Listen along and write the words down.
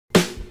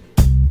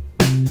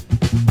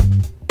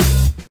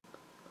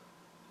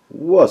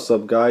What's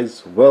up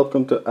guys,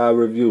 welcome to our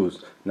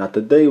reviews. Now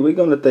today we're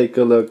gonna take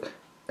a look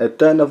at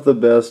 10 of the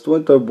best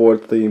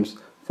WinterBoard themes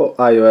for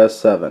iOS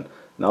 7.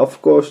 Now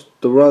of course,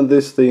 to run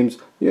these themes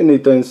you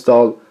need to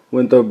install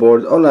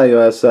WinterBoard on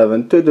iOS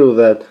 7. To do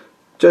that,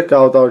 check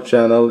out our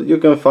channel. You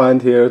can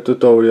find here a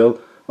tutorial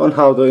on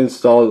how to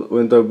install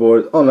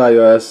WinterBoard on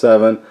iOS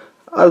 7.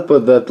 I'll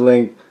put that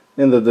link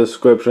in the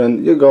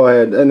description. You go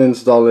ahead and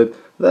install it,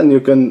 then you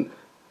can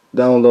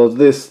download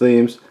these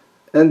themes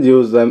and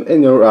use them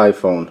in your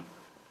iPhone.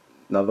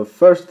 Now the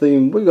first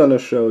theme we're gonna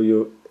show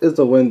you is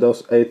the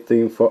Windows 8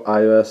 theme for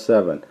iOS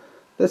 7.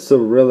 This is a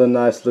really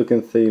nice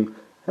looking theme.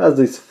 Has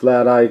these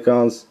flat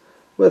icons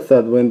with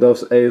that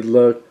Windows 8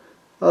 look.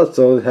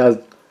 Also it has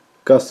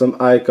custom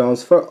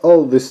icons for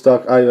all the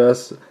stock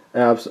iOS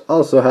apps.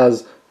 Also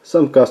has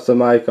some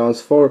custom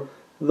icons for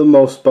the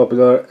most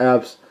popular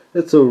apps.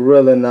 It's a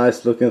really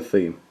nice looking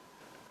theme.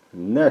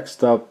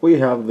 Next up we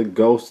have the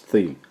Ghost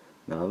theme.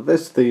 Now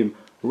this theme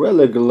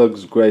really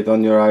looks great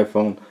on your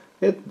iPhone.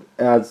 It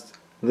adds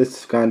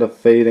this kind of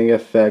fading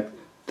effect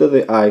to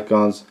the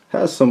icons,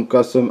 has some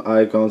custom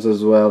icons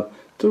as well.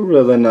 It's a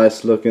really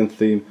nice looking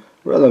theme,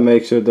 really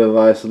makes your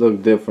device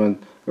look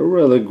different. A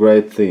really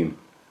great theme.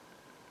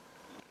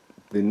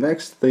 The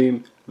next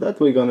theme that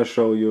we're gonna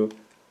show you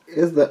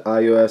is the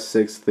iOS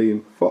 6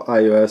 theme for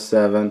iOS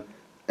 7.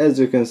 As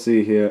you can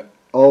see here,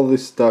 all the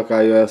stock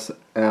iOS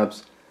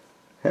apps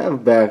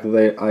have back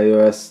their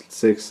iOS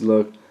 6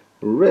 look.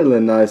 Really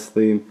nice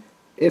theme.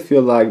 If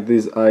you like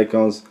these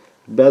icons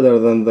better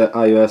than the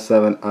iOS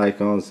 7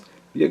 icons,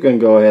 you can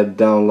go ahead and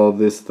download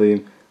this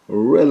theme.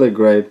 Really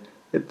great.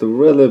 It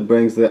really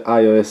brings the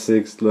iOS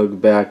 6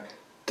 look back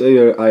to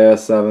your iOS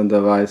 7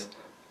 device.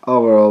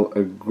 Overall,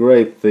 a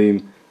great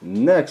theme.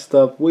 Next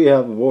up we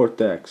have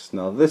Vortex.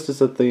 Now this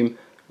is a theme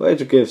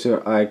which gives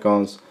your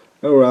icons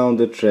a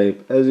rounded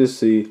shape. As you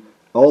see,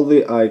 all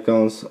the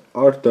icons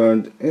are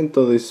turned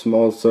into these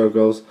small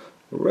circles.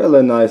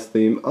 Really nice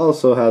theme.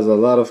 Also has a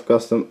lot of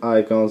custom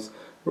icons.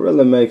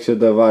 Really makes your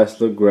device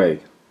look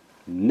great.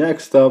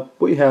 Next up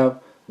we have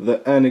the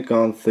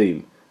Anycon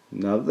theme.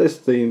 Now this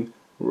theme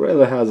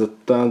really has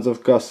tons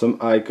of custom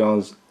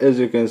icons. As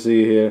you can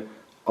see here,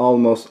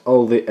 almost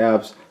all the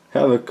apps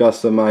have a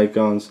custom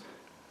icons,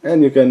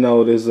 and you can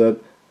notice that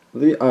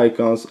the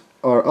icons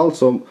are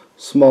also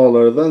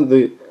smaller than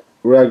the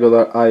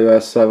regular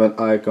iOS 7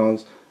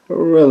 icons. A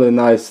really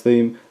nice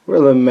theme.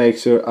 Really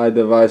makes your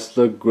iDevice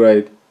look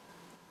great.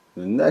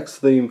 The next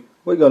theme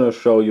we're gonna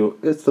show you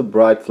is the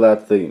Bright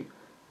Flat theme.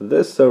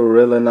 This is a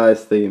really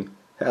nice theme.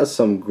 Has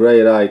some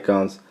great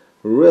icons.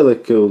 Really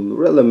cool.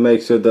 Really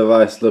makes your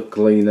device look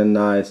clean and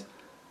nice.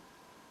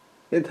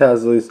 It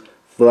has these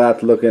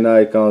flat looking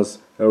icons.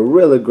 A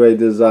really great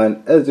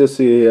design. As you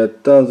see here,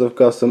 tons of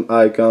custom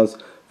icons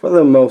for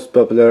the most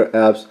popular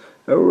apps.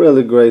 A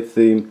really great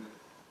theme.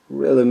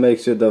 Really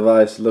makes your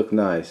device look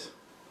nice.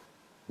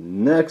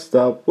 Next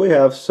up we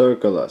have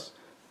Circulus.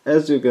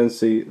 As you can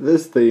see,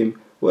 this theme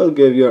will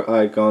give your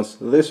icons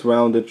this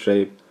rounded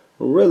shape.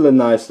 Really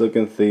nice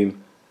looking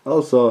theme.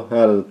 Also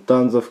has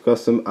tons of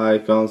custom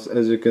icons,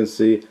 as you can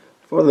see,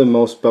 for the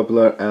most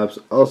popular apps.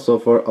 Also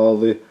for all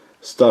the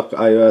stock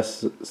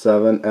iOS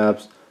 7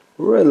 apps.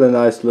 Really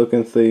nice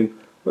looking theme.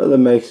 Really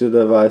makes your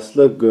device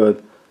look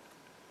good.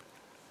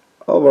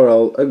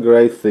 Overall, a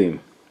great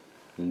theme.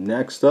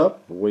 Next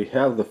up we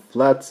have the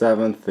Flat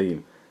 7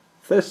 theme.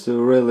 This is a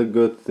really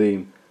good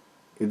theme.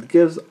 It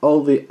gives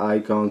all the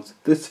icons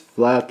this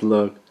flat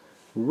look.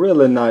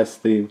 Really nice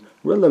theme.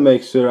 Really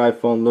makes your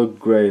iPhone look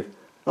great.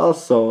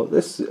 Also,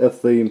 this is a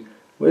theme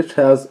which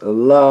has a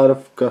lot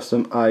of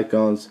custom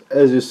icons.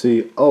 As you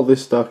see, all the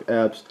stock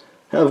apps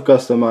have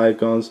custom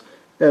icons,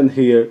 and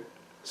here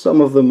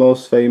some of the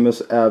most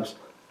famous apps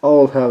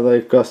all have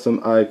their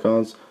custom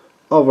icons.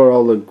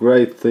 Overall, a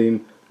great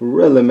theme.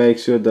 Really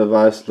makes your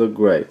device look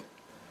great.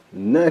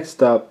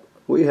 Next up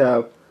we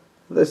have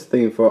this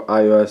theme for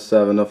iOS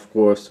 7, of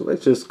course,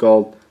 which is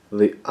called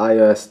the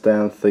iOS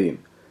 10 theme.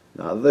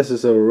 Now this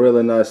is a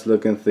really nice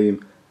looking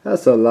theme.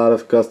 Has a lot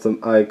of custom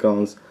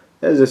icons.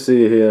 As you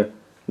see here,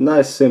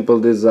 nice simple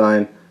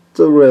design. It's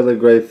a really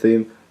great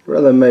theme.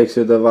 Really makes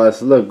your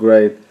device look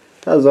great.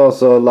 Has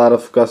also a lot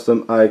of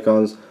custom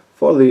icons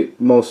for the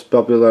most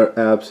popular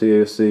apps here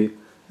you see.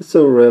 It's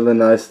a really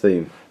nice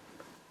theme.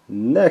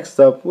 Next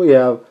up we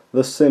have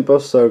the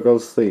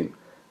SimpleCircles theme.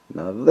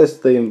 Now this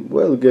theme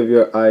will give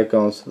your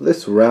icons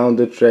this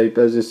rounded shape,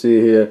 as you see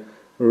here.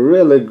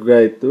 Really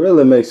great.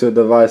 Really makes your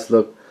device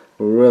look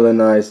really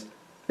nice.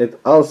 It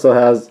also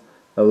has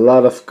a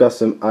lot of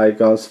custom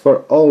icons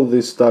for all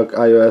the stock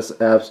iOS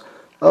apps.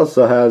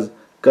 Also has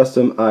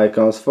custom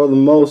icons for the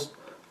most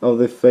of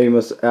the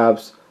famous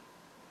apps.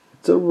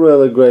 It's a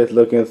really great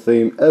looking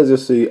theme. As you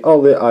see,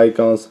 all the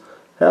icons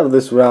have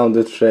this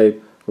rounded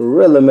shape.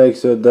 Really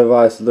makes your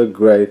device look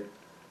great.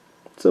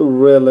 It's a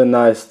really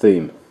nice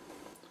theme.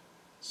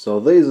 So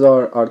these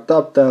are our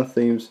top 10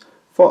 themes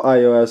for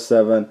iOS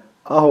 7.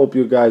 I hope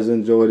you guys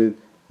enjoyed it.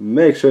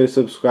 Make sure you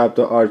subscribe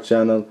to our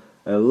channel.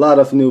 A lot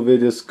of new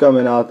videos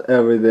coming out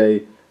every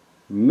day.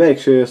 Make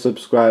sure you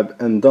subscribe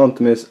and don't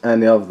miss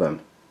any of them.